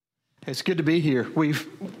It's good to be here.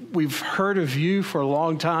 We've heard of you for a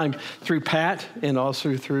long time through Pat and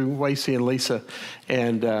also through Wasey and Lisa,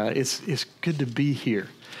 and it's good to be here.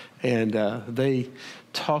 And they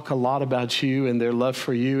talk a lot about you and their love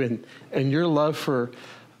for you and your love for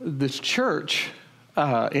this church,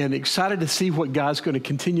 and excited to see what God's going to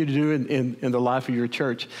continue to do in the life of your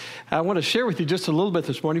church. I want to share with you just a little bit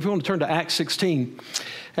this morning. If you want to turn to Acts 16,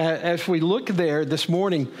 as we look there this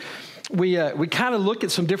morning, we kind of look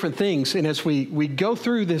at some different things, and as we go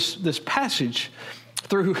through this passage,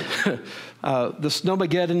 through the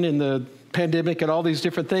Snowmageddon and the pandemic and all these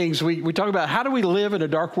different things, we talk about how do we live in a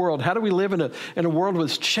dark world? How do we live in a world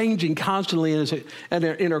that's changing constantly? And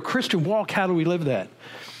in our Christian walk, how do we live that?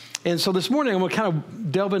 And so this morning, I'm going to kind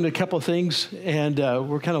of delve into a couple of things, and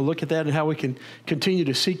we'll kind of look at that and how we can continue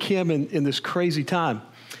to seek Him in this crazy time.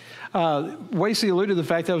 Wasey alluded to the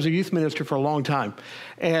fact that I was a youth minister for a long time,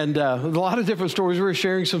 and a lot of different stories. We were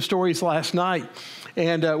sharing some stories last night,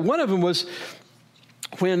 and one of them was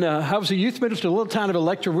when I was a youth minister, a little town of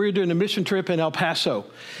Electra. We were doing a mission trip in El Paso,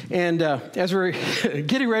 and as we were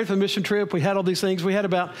getting ready for the mission trip, we had all these things. We had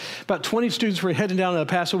about 20 students. We were heading down to El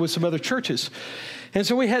Paso with some other churches. And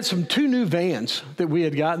so we had two new vans that we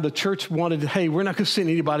had gotten. The church wanted, hey, we're not going to send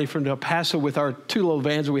anybody from El Paso with our two little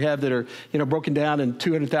vans that we have that are, broken down and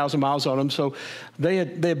 200,000 miles on them. So they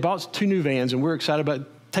had bought two new vans, and we were excited about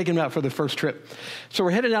taking them out for the first trip. So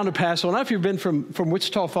we're headed down to El Paso. And I don't know if you've been from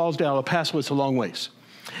Wichita Falls down to El Paso, it's a long ways.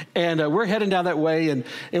 And we're heading down that way, and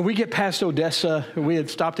we get past Odessa. We had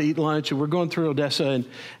stopped to eat lunch, and we're going through Odessa,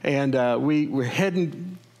 and we're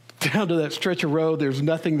heading down to that stretch of road. There's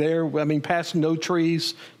nothing there. I mean, past No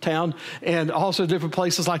Trees town, and also different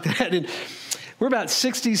places like that. And we're about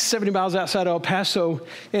 60, 70 miles outside of El Paso.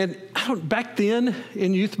 And back then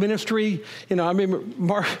in youth ministry, I remember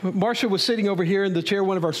Marcia was sitting over here in the chair,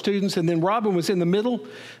 one of our students, and then Robin was in the middle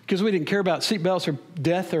because we didn't care about seatbelts or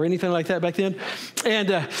death or anything like that back then.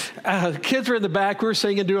 And kids were in the back. We were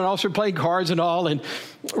singing, doing all sorts of playing cards and all. And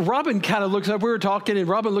Robin kind of looks up. We were talking, and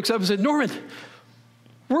Robin looks up and said, "Norman,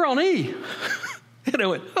 we're on E." And I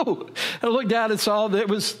went, "Oh." And I looked down and saw that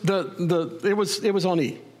it was on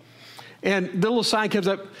E. And the little sign comes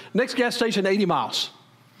up, next gas station, 80 miles.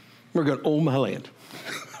 We're going, oh my land.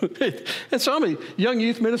 And so I'm a young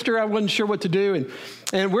youth minister. I wasn't sure what to do.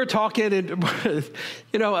 And we're talking, and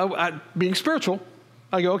I being spiritual,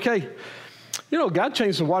 I go, okay, God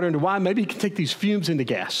changed the water into wine. Maybe He can take these fumes into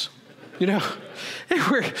gas. And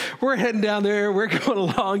we're heading down there, we're going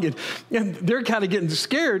along, and they're kind of getting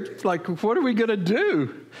scared, like, what are we going to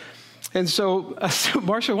do? And so I said,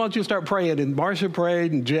 "Marcia, why don't you start praying?" And Marcia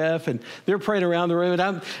prayed, and Jeff, and they're praying around the room,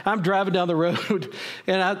 and I'm driving down the road,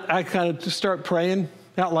 and I kind of just start praying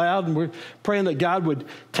out loud, and we're praying that God would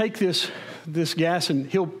take this gas, and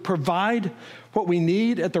He'll provide what we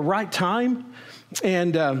need at the right time,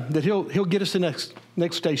 and that He'll get us to the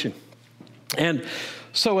next station. And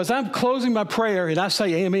so as I'm closing my prayer and I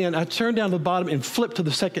say amen, I turn down to the bottom and flip to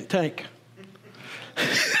the second tank.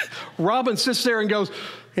 Robin sits there and goes,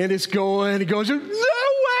 and it's going, and goes, "No way!"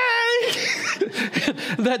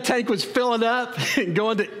 That tank was filling up and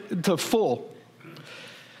going to full.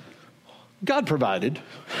 God provided.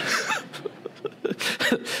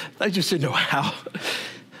 They just didn't know how.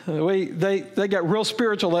 They got real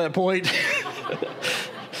spiritual at that point.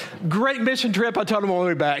 Great mission trip. I told them on the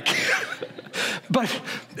way back. But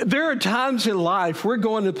there are times in life we're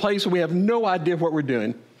going to a place where we have no idea what we're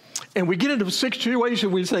doing. And we get into a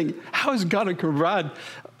situation where we think, how is God going to provide?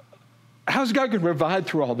 How is God going to provide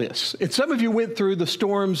through all this? And some of you went through the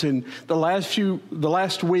storms in the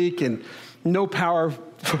last week, and no power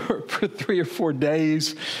for 3 or 4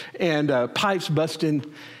 days, and pipes busting.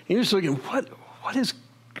 And you're just looking,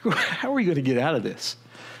 how are we going to get out of this?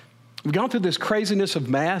 We've gone through this craziness of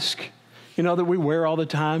mask, that we wear all the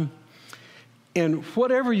time. And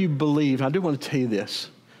whatever you believe, I do want to tell you this.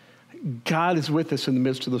 God is with us in the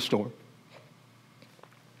midst of the storm.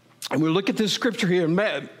 And we look at this scripture here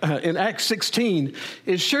in Acts 16.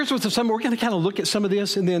 It shares with us we're going to kind of look at some of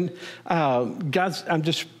this, and then I'm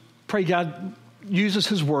just pray God uses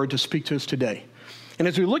His word to speak to us today. And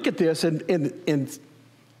as we look at this in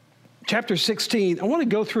chapter 16, I want to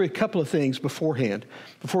go through a couple of things beforehand,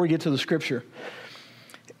 before we get to the scripture.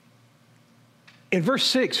 In verse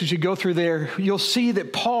 6, as you go through there, you'll see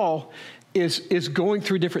that Paul is going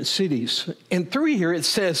through different cities. And through here it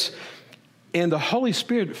says, and the Holy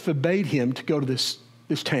Spirit forbade him to go to this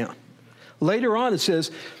town. Later on it says,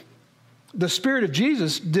 the Spirit of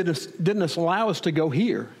Jesus didn't allow us to go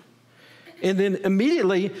here. And then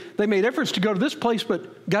immediately they made efforts to go to this place,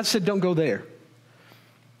 but God said, don't go there.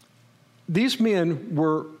 These men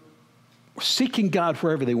were seeking God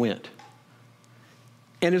wherever they went.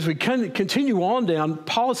 And as we continue on down,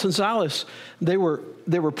 Paul and Silas, they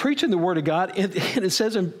were preaching the word of God. And it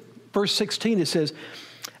says in verse 16, it says,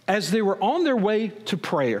 as they were on their way to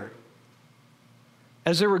prayer,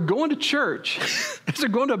 as they were going to church, as they're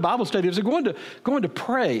going to a Bible study, as they're going to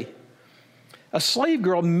pray, a slave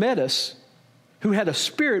girl met us who had a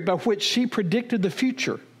spirit by which she predicted the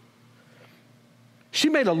future. She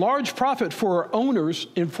made a large profit for her owners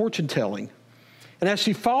in fortune telling. And as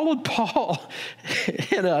she followed Paul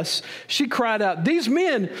and us, she cried out, these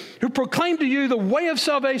men who proclaim to you the way of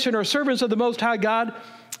salvation are servants of the Most High God.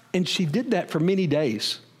 And she did that for many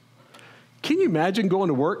days. Can you imagine going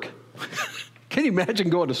to work? Can you imagine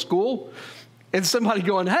going to school and somebody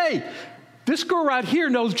going, hey, this girl right here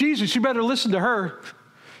knows Jesus. You better listen to her.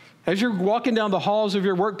 As you're walking down the halls of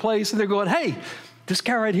your workplace and they're going, hey, this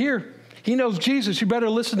guy right here, he knows Jesus. You better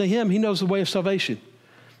listen to him. He knows the way of salvation.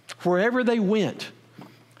 Wherever they went,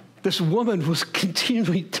 this woman was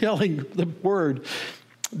continually telling the word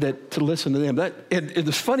that to listen to them. And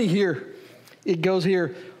it's funny here. It goes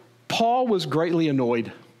here. Paul was greatly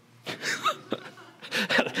annoyed.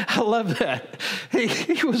 I love that.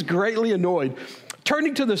 He was greatly annoyed.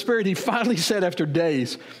 Turning to the Spirit, he finally said after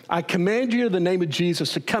days, I command you in the name of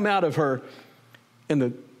Jesus to come out of her.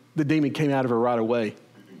 And the demon came out of her right away.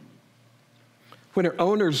 When her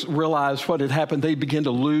owners realized what had happened, they began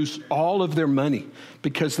to lose all of their money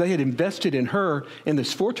because they had invested in her in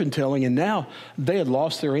this fortune telling, and now they had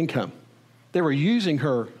lost their income. They were using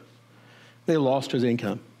her. They lost his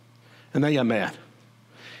income, and they got mad.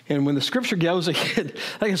 And when the scripture goes ahead,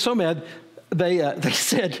 they got so mad, they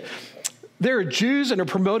said, there are Jews and are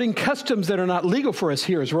promoting customs that are not legal for us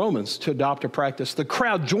here as Romans to adopt or practice. The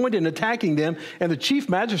crowd joined in attacking them, and the chief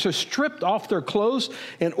magistrates stripped off their clothes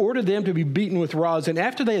and ordered them to be beaten with rods. And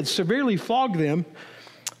after they had severely flogged them,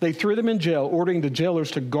 they threw them in jail, ordering the jailers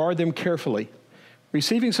to guard them carefully.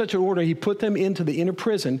 Receiving such an order, he put them into the inner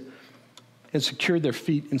prison and secured their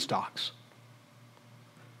feet in stocks.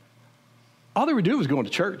 All they were doing was going to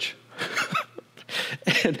church.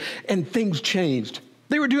 and things changed.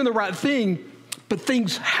 They were doing the right thing, but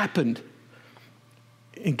things happened.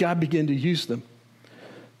 And God began to use them.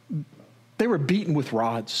 They were beaten with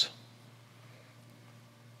rods.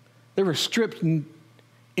 They were stripped in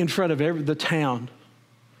front of the town,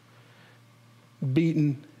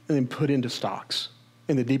 beaten, and then put into stocks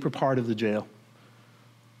in the deeper part of the jail.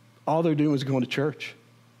 All they're doing was going to church.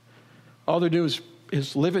 All they're doing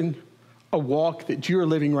is living a walk that you're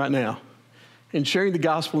living right now and sharing the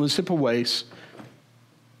gospel in simple ways.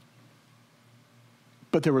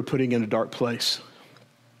 But they were putting in a dark place.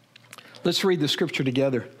 Let's read the scripture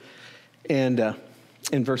together. And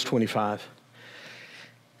in verse 25.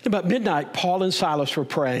 About midnight, Paul and Silas were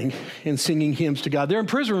praying and singing hymns to God. They're in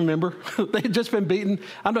prison, remember? They had just been beaten.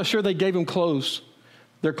 I'm not sure they gave them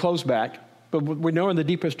their clothes back. But we know in the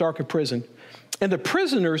deepest, darkest prison. And the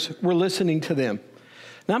prisoners were listening to them.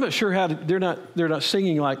 Now, I'm not sure how they're not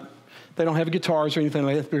singing like, they don't have guitars or anything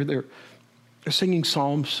like that. They're singing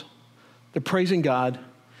psalms. They're praising God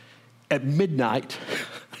at midnight.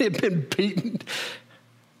 They had been beaten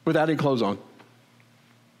without any clothes on.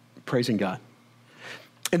 Praising God.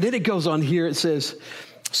 And then it goes on here. It says,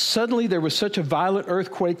 suddenly there was such a violent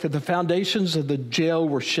earthquake that the foundations of the jail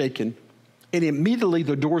were shaken. And immediately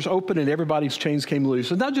the doors opened and everybody's chains came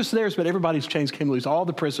loose. And not just theirs, but everybody's chains came loose, all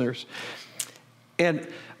the prisoners. And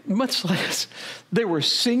much less, they were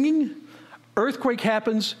singing, earthquake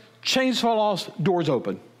happens, chains fall off, doors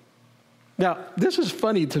open. Now, this is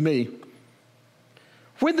funny to me.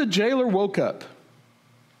 When the jailer woke up,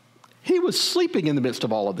 he was sleeping in the midst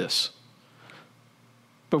of all of this.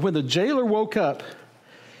 But when the jailer woke up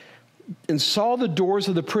and saw the doors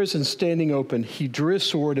of the prison standing open, he drew his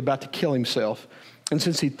sword about to kill himself. And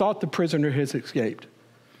since he thought the prisoner had escaped,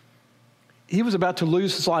 he was about to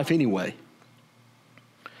lose his life anyway,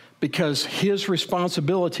 because his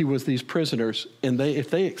responsibility was these prisoners, and if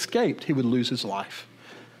they escaped, he would lose his life.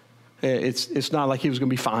 It's not like he was going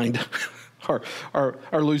to be fined or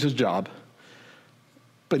lose his job,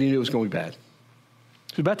 but he knew it was going to be bad.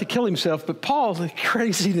 He was about to kill himself, but Paul, the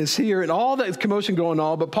craziness here and all that commotion going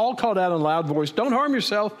on, but Paul called out in a loud voice, don't harm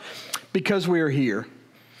yourself because we are here.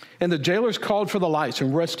 And the jailers called for the lights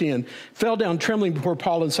and rushed in, fell down trembling before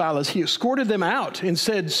Paul and Silas. He escorted them out and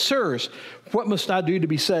said, sirs, what must I do to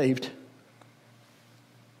be saved?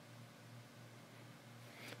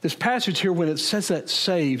 This passage here, when it says that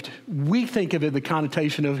saved, we think of it the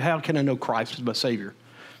connotation of how can I know Christ as my Savior?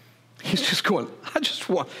 He's just going,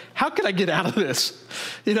 how can I get out of this?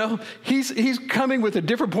 You know, he's coming with a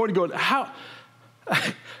different point of going,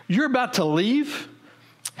 you're about to leave?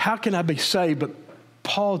 How can I be saved?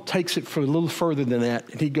 Paul takes it for a little further than that,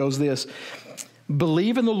 and he goes this: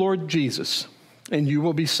 believe in the Lord Jesus, and you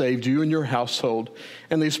will be saved, you and your household.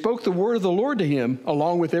 And they spoke the word of the Lord to him,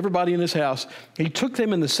 along with everybody in his house. He took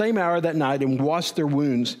them in the same hour that night and washed their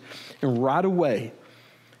wounds. And right away,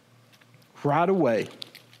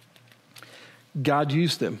 God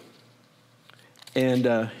used them.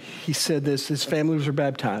 And he said this: his families were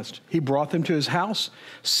baptized. He brought them to his house,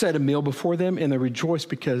 set a meal before them, and they rejoiced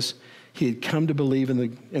because he had come to believe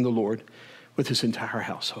in the Lord with his entire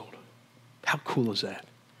household. How cool is that?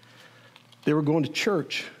 They were going to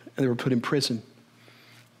church, and they were put in prison.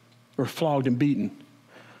 They were flogged and beaten.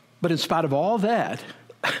 But in spite of all that,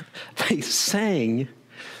 they sang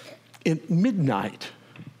at midnight.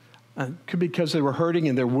 Could be because they were hurting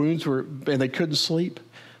and their wounds were, and they couldn't sleep.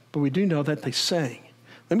 But we do know that they sang.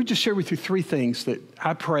 Let me just share with you three things that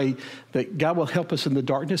I pray that God will help us in the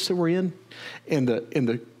darkness that we're in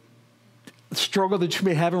the struggle that you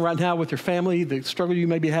may be having right now with your family, the struggle you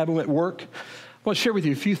may be having at work. I want to share with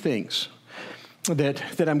you a few things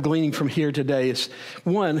that I'm gleaning from here today. Is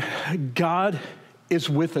one, God is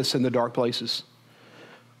with us in the dark places.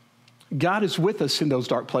 God is with us in those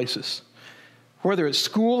dark places. Whether it's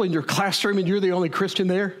school in your classroom and you're the only Christian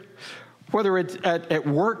there, whether it's at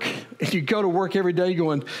work and you go to work every day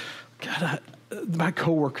going, God, my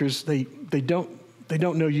coworkers, they don't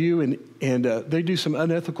know you and they do some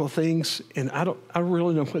unethical things and I don't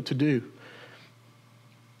really know what to do.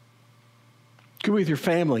 Go with your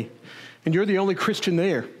family and you're the only Christian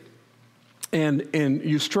there. And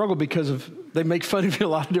you struggle because they make fun of you a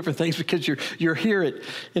lot of different things because you're here at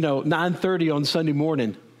 9:30 on Sunday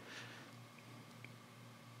morning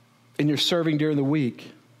and you're serving during the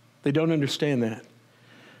week. They don't understand that.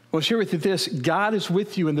 Well, share with you this: God is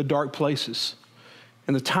with you in the dark places.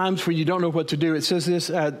 And the times when you don't know what to do. It says this,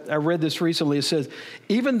 I read this recently. It says,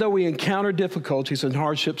 even though we encounter difficulties and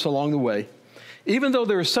hardships along the way, even though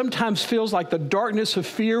there sometimes feels like the darkness of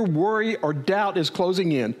fear, worry, or doubt is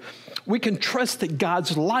closing in, we can trust that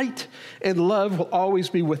God's light and love will always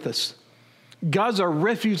be with us. God's our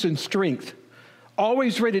refuge and strength,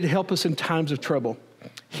 always ready to help us in times of trouble.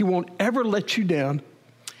 He won't ever let you down,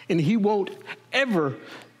 and he won't ever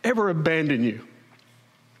abandon you.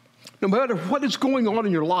 No matter what is going on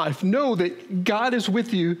in your life, know that God is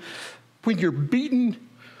with you when you're beaten,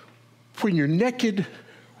 when you're naked,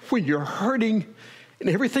 when you're hurting, and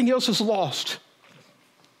everything else is lost.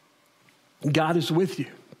 God is with you.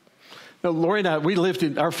 Now, Lori and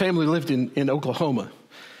I, our family lived in Oklahoma.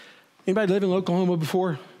 Anybody live in Oklahoma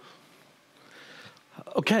before?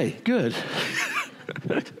 Okay, good.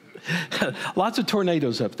 Lots of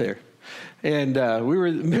tornadoes up there. And we were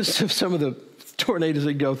in the midst of some of the tornadoes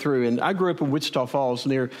that go through. And I grew up in Wichita Falls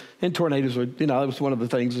and tornadoes were, that was one of the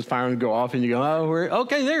things, is fire would go off and you go, oh, we're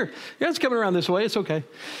okay there. Yeah, it's coming around this way. It's okay.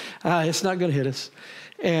 It's not going to hit us.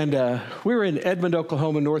 And we were in Edmond,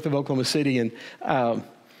 Oklahoma, north of Oklahoma City. And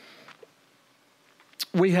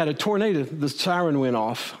we had a tornado. The siren went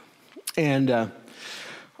off. And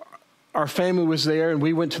our family was there. And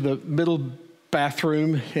we went to the middle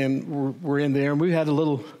bathroom and we're in there. And we had a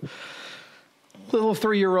little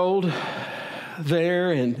 3-year-old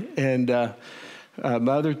there, and my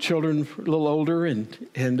other children a little older,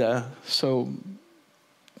 and so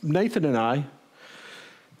Nathan and I,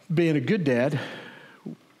 being a good dad,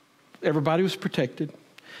 everybody was protected,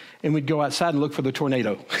 and we'd go outside and look for the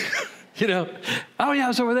tornado. Oh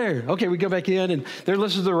yeah, it's over there. Okay, we go back in and they're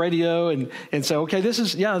listening to the radio and say, okay, this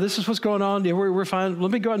is what's going on. Yeah, we're fine.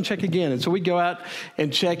 Let me go out and check again. And so we go out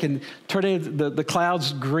and check, and tornado, the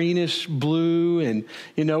clouds greenish blue, and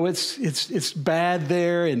it's bad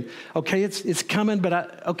there. And okay, it's coming,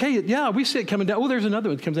 but we see it coming down. Oh, there's another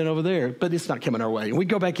one that comes in over there, but it's not coming our way. And we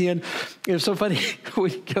go back in. It's so funny.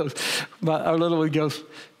 Our little one goes,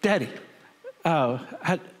 Daddy, I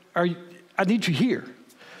need you here.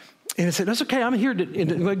 And I said, that's okay, I'm here.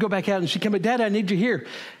 And we go back out, and she came back, Daddy, I need you here.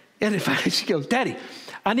 And she goes, Daddy,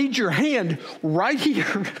 I need your hand right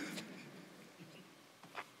here.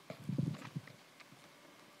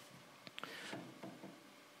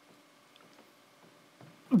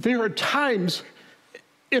 There are times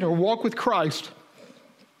in our walk with Christ,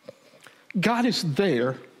 God is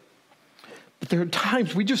there, but there are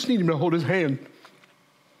times we just need him to hold his hand.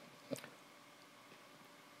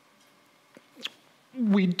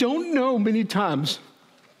 We don't know many times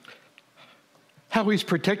how he's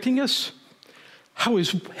protecting us, how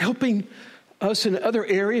he's helping us in other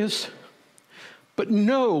areas. But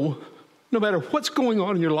no matter what's going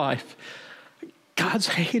on in your life, God's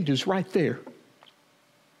hand is right there.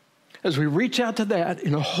 As we reach out to that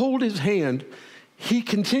and hold his hand, he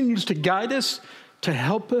continues to guide us, to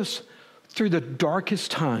help us through the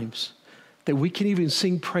darkest times, that we can even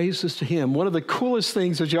sing praises to him. One of the coolest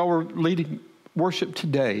things as y'all were leading worship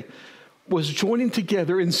today was joining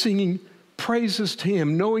together and singing praises to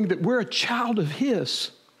him, knowing that we're a child of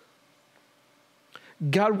his.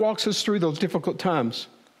 God walks us through those difficult times.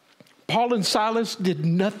 Paul and Silas did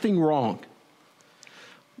nothing wrong,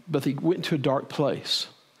 but they went to a dark place.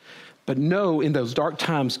 But know in those dark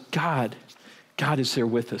times, God is there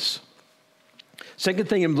with us. Second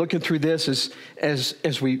thing I'm looking through this is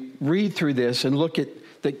as we read through this and look at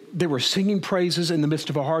that they were singing praises in the midst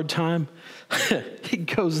of a hard time. It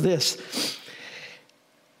goes this.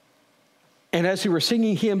 And as they were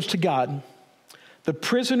singing hymns to God, the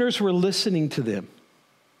prisoners were listening to them.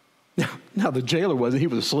 Now the jailer wasn't. He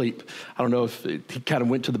was asleep. I don't know if he kind of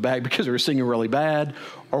went to the back because they were singing really bad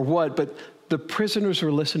or what, but the prisoners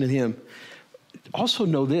were listening to him. Also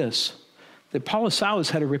know this, that Paul and Silas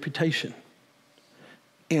had a reputation.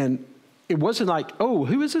 And it wasn't like, oh,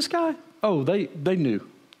 who is this guy? Oh, they knew.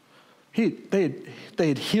 They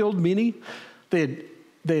had healed many. They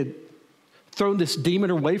had thrown this demon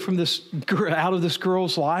away from out of this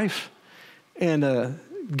girl's life. And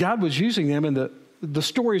God was using them, and the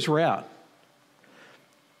stories were out.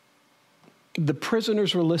 The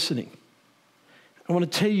prisoners were listening. I want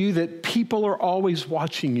to tell you that people are always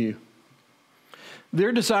watching you.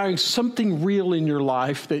 They're desiring something real in your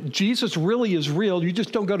life, that Jesus really is real. You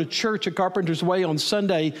just don't go to church at Carpenter's Way on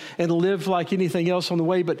Sunday and live like anything else on the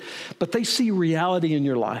way, but they see reality in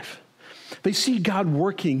your life. They see God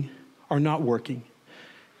working or not working.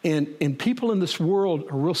 And people in this world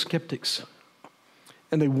are real skeptics.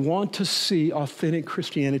 And they want to see authentic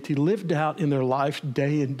Christianity lived out in their life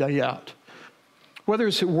day in, day out. Whether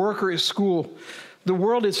it's at work or at school, the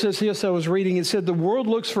world, it says this, I was reading, it said, the world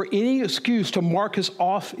looks for any excuse to mark us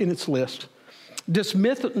off in its list.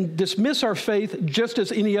 Dismiss our faith just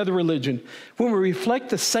as any other religion. When we reflect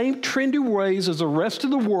the same trendy ways as the rest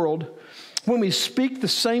of the world, when we speak the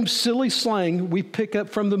same silly slang we pick up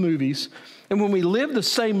from the movies, and when we live the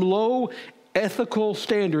same low ethical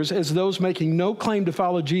standards as those making no claim to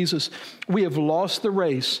follow Jesus, we have lost the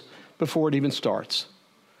race before it even starts.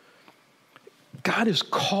 God has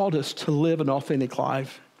called us to live an authentic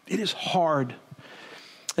life. It is hard.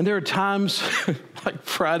 And there are times, like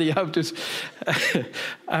Friday, I was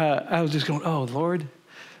just going, oh, Lord,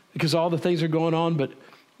 because all the things are going on,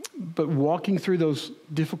 but walking through those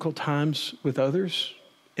difficult times with others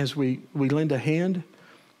as we lend a hand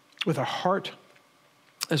with our heart,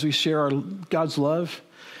 as we share God's love,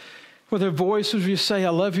 with our voice as we say, I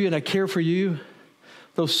love you and I care for you.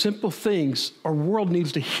 Those simple things our world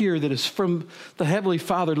needs to hear that is from the Heavenly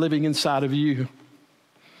Father living inside of you.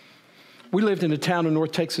 We lived in a town in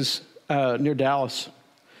North Texas near Dallas,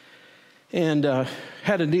 and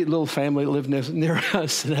had a neat little family that lived near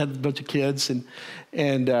us and had a bunch of kids.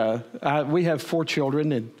 And we have 4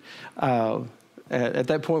 children, and at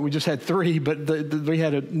that point we just had 3, but we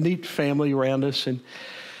had a neat family around us, and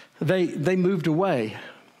they moved away.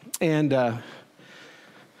 And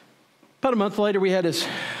about a month later, we had this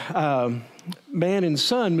man and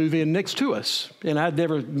son move in next to us. And I'd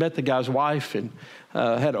never met the guy's wife, and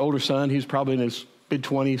had an older son. He was probably in his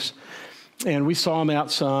mid-20s. And we saw him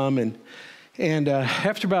out some. And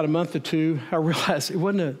after about a month or 2, I realized it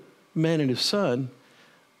wasn't a man and his son.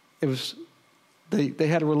 It was, they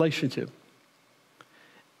had a relationship.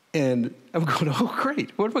 And I'm going, oh,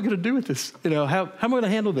 great. What am I going to do with this? How am I going to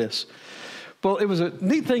handle this? Well, it was a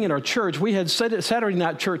neat thing in our church. We had Saturday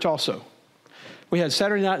night church also. We had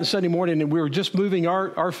Saturday night and Sunday morning, and we were just moving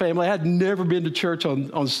our family. I had never been to church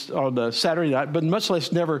on Saturday night, but much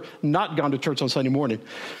less never not gone to church on Sunday morning.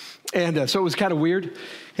 And so it was kind of weird.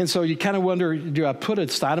 And so you kind of wonder, do I put a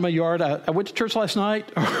sign in my yard? I went to church last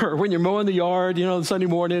night, or when you're mowing the yard, on Sunday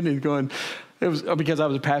morning, and going, it was because I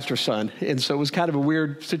was a pastor's son. And so it was kind of a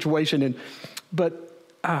weird situation. But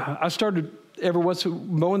I started every once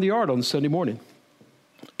mowing the yard on Sunday morning.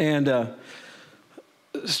 And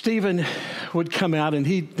Stephen would come out, and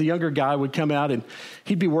the younger guy would come out, and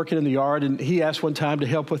he'd be working in the yard, and he asked one time to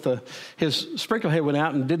help with his sprinkler head went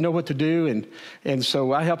out and didn't know what to do, and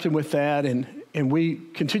so I helped him with that, and we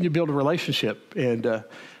continued to build a relationship and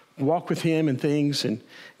walk with him and things, and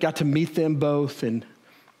got to meet them both, and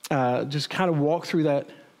just kind of walk through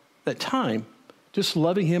that time, just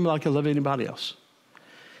loving him like I love anybody else.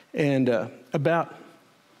 And about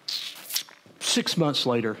 6 months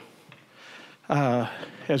later,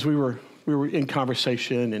 as we were in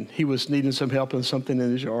conversation, and he was needing some help on something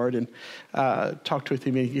in his yard, and talked with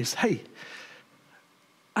him, and he says, hey,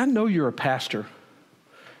 I know you're a pastor,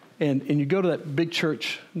 and you go to that big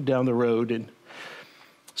church down the road,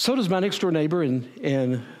 So does my next door neighbor,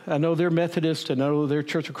 and I know they're Methodist, I know they're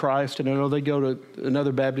Church of Christ, and I know they go to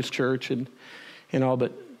another Baptist church and all,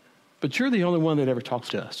 but you're the only one that ever talks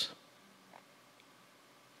to us.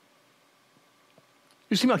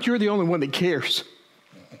 You seem like you're the only one that cares.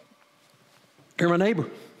 You're my neighbor.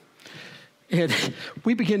 And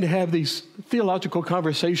we begin to have these theological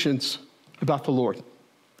conversations about the Lord.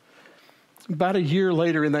 About a year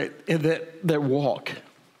later in that walk,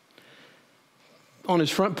 on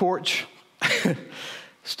his front porch,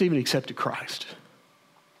 Stephen accepted Christ.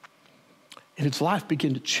 And his life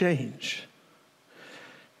began to change.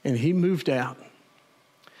 And he moved out.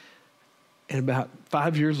 And about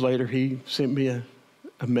 5 years later, he sent me a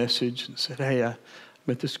message and said, hey, I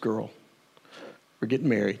met this girl. We're getting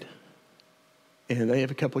married. And they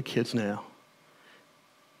have a couple of kids now.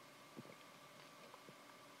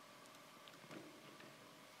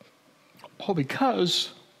 All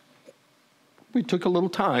because we took a little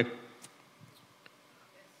time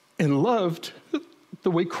and loved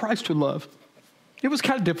the way Christ would love. It was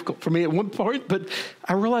kind of difficult for me at one point, but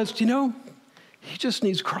I realized, he just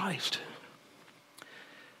needs Christ.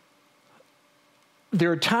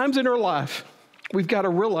 There are times in our life we've got to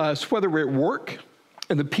realize whether we're at work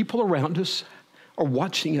and the people around us are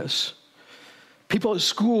watching us. People at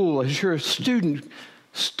school, as you're a student,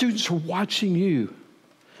 students are watching you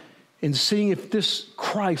and seeing if this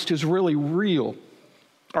Christ is really real.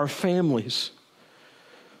 Our families,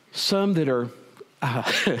 some that are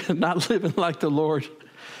not living like the Lord,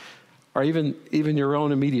 or even your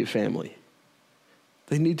own immediate family.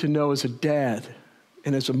 They need to know as a dad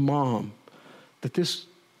and as a mom that this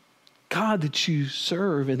God that you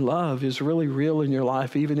serve and love is really real in your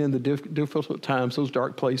life, even in the difficult times, those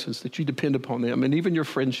dark places, that you depend upon them, and even your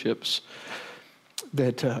friendships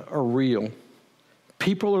that are real.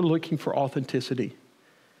 People are looking for authenticity,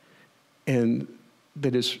 and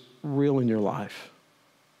that is real in your life.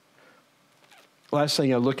 Last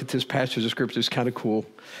thing I look at this passage of Scripture is kind of cool.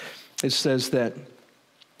 It says that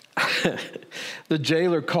the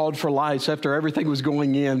jailer called for lights after everything was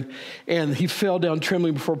going in, and he fell down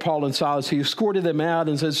trembling before Paul and Silas. He escorted them out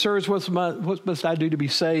and said, sirs, what must I do to be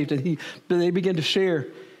saved? And they began to share,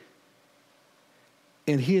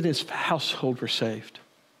 and he and his household were saved.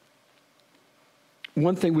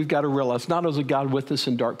 One thing we've got to realize, not only is God with us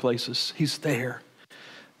in dark places, he's there.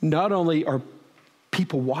 Not only are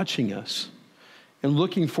people watching us and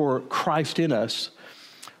looking for Christ in us,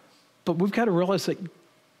 but we've got to realize that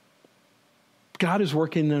God is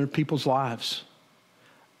working in people's lives.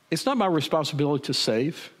 It's not my responsibility to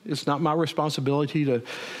save. It's not my responsibility to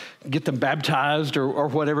get them baptized or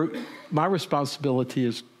whatever. My responsibility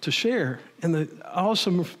is to share. And the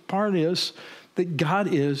awesome part is that God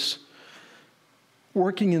is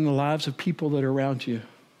working in the lives of people that are around you.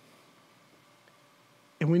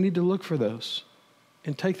 And we need to look for those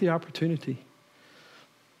and take the opportunity.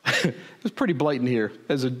 It's pretty blatant here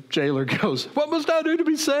as a jailer goes, what must I do to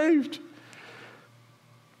be saved?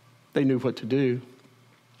 They knew what to do.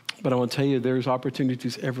 But I want to tell you, there's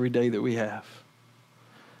opportunities every day that we have.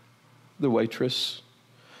 The waitress,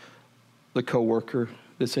 the coworker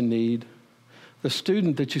that's in need, the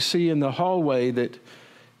student that you see in the hallway that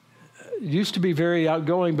used to be very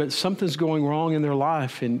outgoing, but something's going wrong in their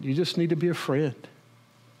life and you just need to be a friend.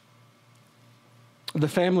 The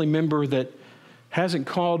family member that hasn't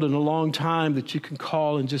called in a long time that you can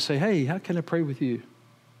call and just say, hey, how can I pray with you?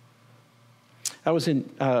 I was in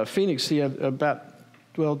Phoenix about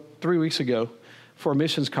 3 weeks ago for a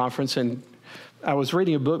missions conference, and I was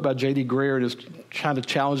reading a book by J.D. Greear, and it's kind of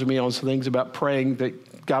challenging me on some things about praying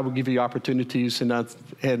that God will give you opportunities. And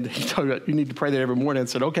he told me, you need to pray that every morning. I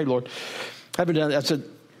said, okay, Lord. I haven't done that. I said,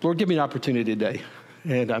 Lord, give me an opportunity today.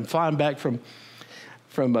 And I'm flying back from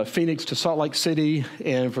Phoenix to Salt Lake City,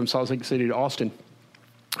 and from Salt Lake City to Austin.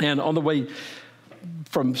 And on the way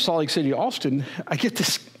from Salt Lake City to Austin, I get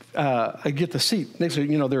the seat next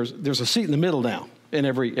to, there's a seat in the middle now in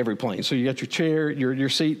every plane. So you got your chair, your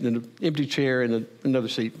seat, and an empty chair, and another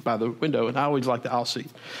seat by the window. And I always like the aisle seat.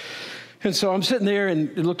 And so I'm sitting there, and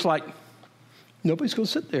it looks like nobody's going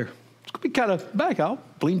to sit there. It's going to be kind of back. I'll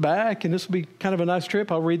lean back, and this will be kind of a nice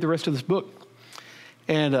trip. I'll read the rest of this book.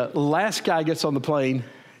 And last guy gets on the plane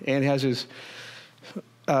and has his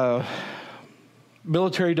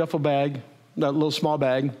military duffel bag, that little small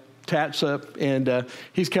bag, tats up, and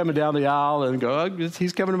he's coming down the aisle and go, oh,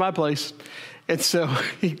 he's coming to my place. And so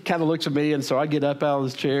he kind of looks at me, and so I get up out of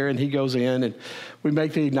his chair, and he goes in, and we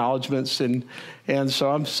make the acknowledgments, and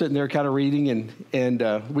so I'm sitting there kind of reading,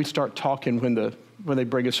 and we start talking when they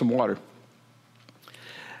bring us some water.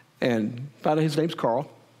 And his name's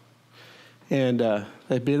Carl. and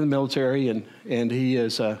they've been in the military, and he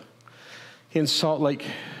is in Salt Lake,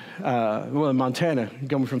 in Montana,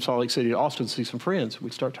 going from Salt Lake City to Austin to see some friends.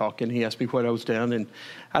 We start talking. He asked me what I was doing, and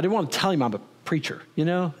I didn't want to tell him I'm a preacher.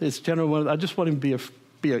 It's generally I just want him to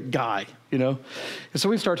be a guy. And so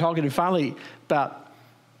we start talking, and finally, about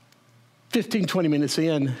 15, 20 minutes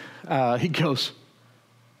in, he goes,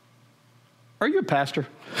 "Are you a pastor?"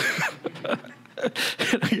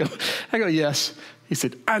 I go, "Yes." He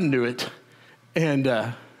said, "I knew it." And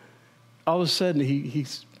all of a sudden, he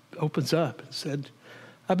opens up and said,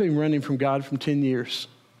 "I've been running from God for 10 years.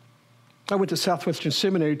 I went to Southwestern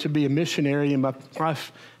Seminary to be a missionary, and my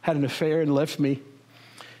wife had an affair and left me.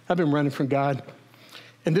 I've been running from God.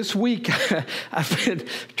 And this week, I've been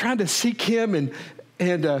trying to seek him and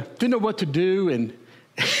didn't know what to do, and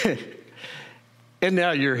and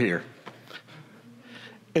now you're here."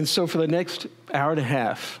 And so for the next hour and a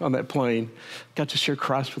half on that plane, got to share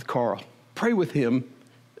Christ with Carl, pray with him,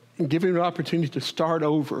 and give him an opportunity to start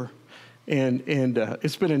over. And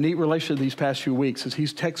it's been a neat relationship these past few weeks as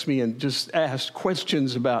he's texted me and just asked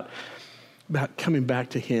questions about coming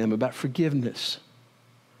back to him, about forgiveness.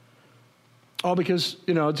 All because,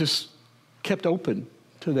 just kept open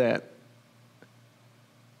to that.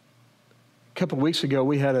 A couple of weeks ago,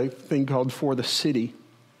 we had a thing called For the City.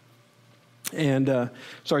 And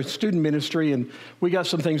it's our student ministry, and we got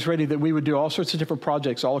some things ready that we would do all sorts of different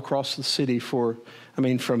projects all across the city from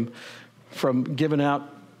giving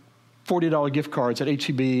out $40 gift cards at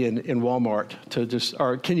H-E-B and Walmart to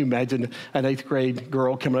or can you imagine an 8th grade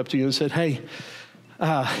girl coming up to you and said, "Hey,"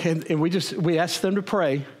 and we asked them to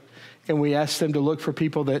pray, and we asked them to look for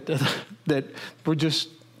people that were just,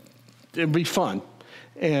 it'd be fun.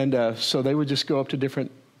 And so they would just go up to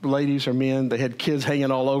different ladies or men. They had kids hanging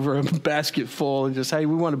all over a basket full and just, "Hey,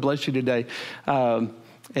 we want to bless you today. And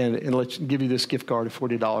give you this gift card of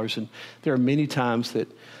 $40. And there are many times that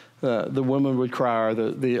the woman would cry, or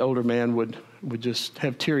the older man would just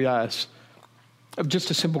have teary eyes of just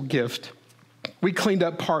a simple gift. We cleaned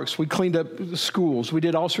up parks. We cleaned up schools. We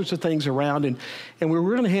did all sorts of things around. And we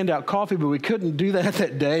were going to hand out coffee, but we couldn't do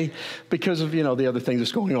that day because of, the other things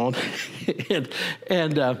that's going on.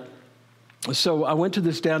 So I went to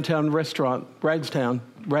this downtown restaurant, Ragtime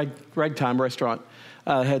restaurant,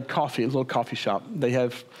 had coffee, a little coffee shop. They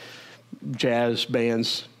have jazz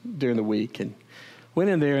bands during the week, and went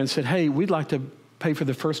in there and said, "Hey, we'd like to pay for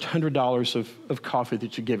the first $100 of coffee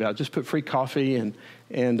that you give out. Just put free coffee, and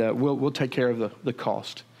we'll take care of the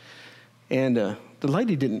cost." And the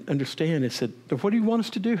lady didn't understand and said, "What do you want us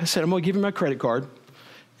to do?" I said, "I'm going to give you my credit card,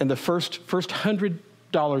 and the first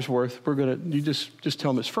 $100 worth, you just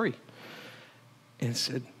tell them it's free." And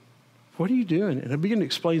said, "What are you doing?" And I began to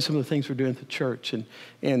explain some of the things we're doing at the church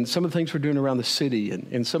and some of the things we're doing around the city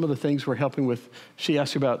and some of the things we're helping with. She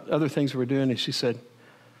asked about other things we're doing, and she said,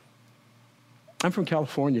 "I'm from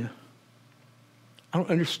California. I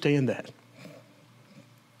don't understand that.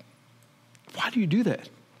 Why do you do that?"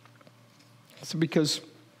 I said, "Because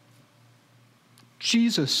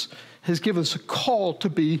Jesus has given us a call to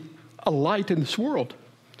be a light in this world.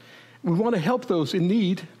 We want to help those in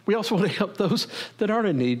need. We also want to help those that aren't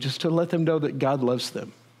in need, just to let them know that God loves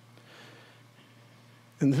them."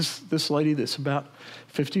 And this lady that's about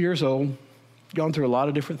 50 years old, gone through a lot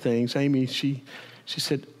of different things, Amy, she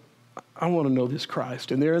said, "I want to know this Christ."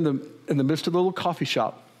 And they're in the midst of the little coffee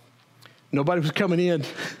shop. Nobody was coming in.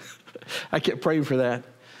 I kept praying for that.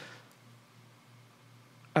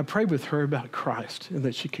 I prayed with her about Christ and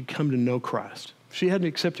that she could come to know Christ. She hadn't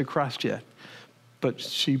accepted Christ yet, but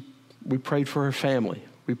we prayed for her family.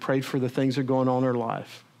 We prayed for the things that are going on in her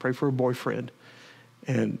life. Prayed for her boyfriend.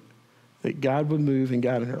 And that God would move and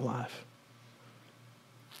guide in her life.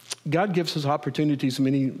 God gives us opportunities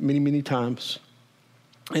many, many, many times.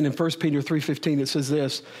 And in 1 Peter 3:15, it says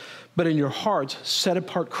this, "But in your hearts, set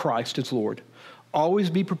apart Christ as Lord. Always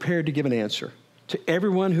be prepared to give an answer to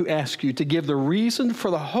everyone who asks you, to give the reason for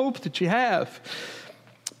the hope that you have.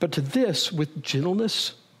 But to this with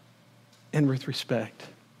gentleness and with respect."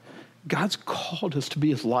 God's called us to be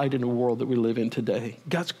his light in the world that we live in today.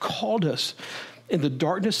 God's called us in the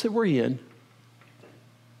darkness that we're in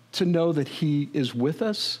to know that he is with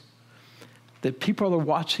us, that people are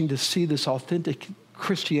watching to see this authentic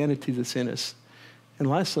Christianity that's in us. And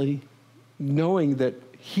lastly, knowing that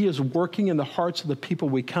he is working in the hearts of the people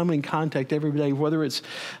we come in contact every day, whether it's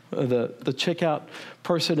the checkout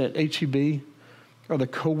person at H-E-B or the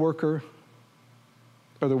coworker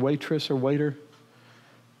or the waitress or waiter,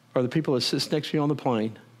 or the people that sits next to you on the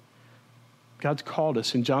plane. God's called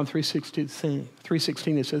us. In John 3:16,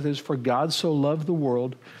 it says this, "For God so loved the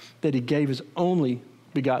world that he gave his only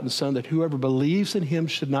begotten Son, that whoever believes in him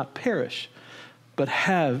should not perish, but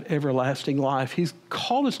have everlasting life. He's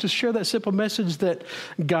called us to share that simple message that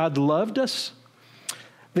God loved us,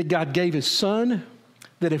 that God gave his son,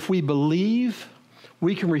 that if we believe,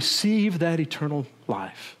 we can receive that eternal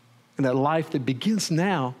life. And that life that begins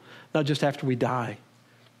now, not just after we die.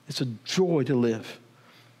 It's a joy to live.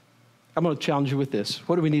 I'm going to challenge you with this.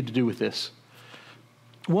 What do we need to do with this?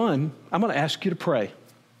 One, I'm going to ask you to pray.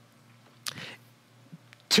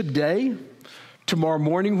 Today, tomorrow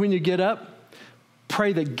morning when you get up,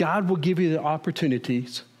 pray that God will give you the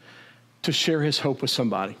opportunities to share his hope with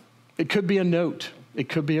somebody. It could be a note. It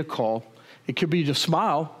could be a call. It could be just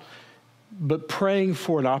smile, but praying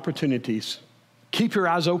for opportunities. Keep your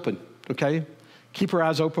eyes open, okay? Keep your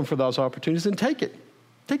eyes open for those opportunities and take it.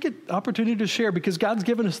 Take an opportunity to share because God's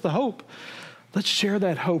given us the hope. Let's share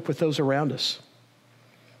that hope with those around us.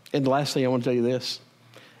 And lastly, I want to tell you this.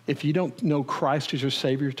 If you don't know Christ as your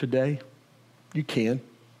Savior today, you can.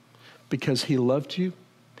 Because he loved you,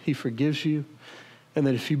 he forgives you, and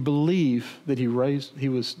that if you believe that he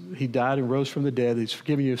died and rose from the dead, that he's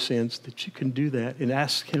forgiven you of sins, that you can do that and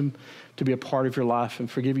ask him to be a part of your life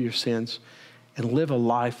and forgive you your sins and live a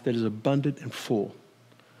life that is abundant and full.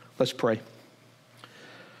 Let's pray.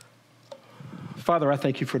 Father, I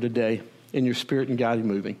thank you for today in your spirit and guiding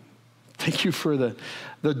moving. Thank you for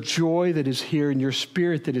the joy that is here and your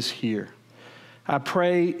spirit that is here. I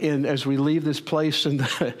pray as we leave this place in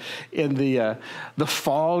the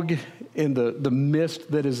fog, in the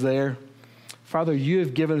mist that is there, Father, you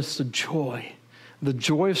have given us the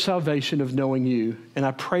joy of salvation of knowing you. And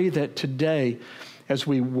I pray that today, as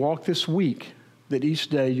we walk this week, that each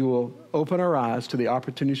day you will open our eyes to the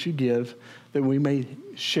opportunities you give, that we may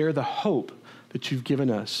share the hope that you've given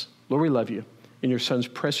us. Lord, we love you. In your son's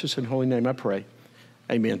precious and holy name I pray.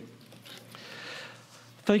 Amen.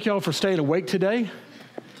 Thank you all for staying awake today.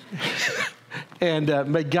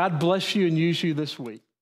 And may God bless you and use you this week.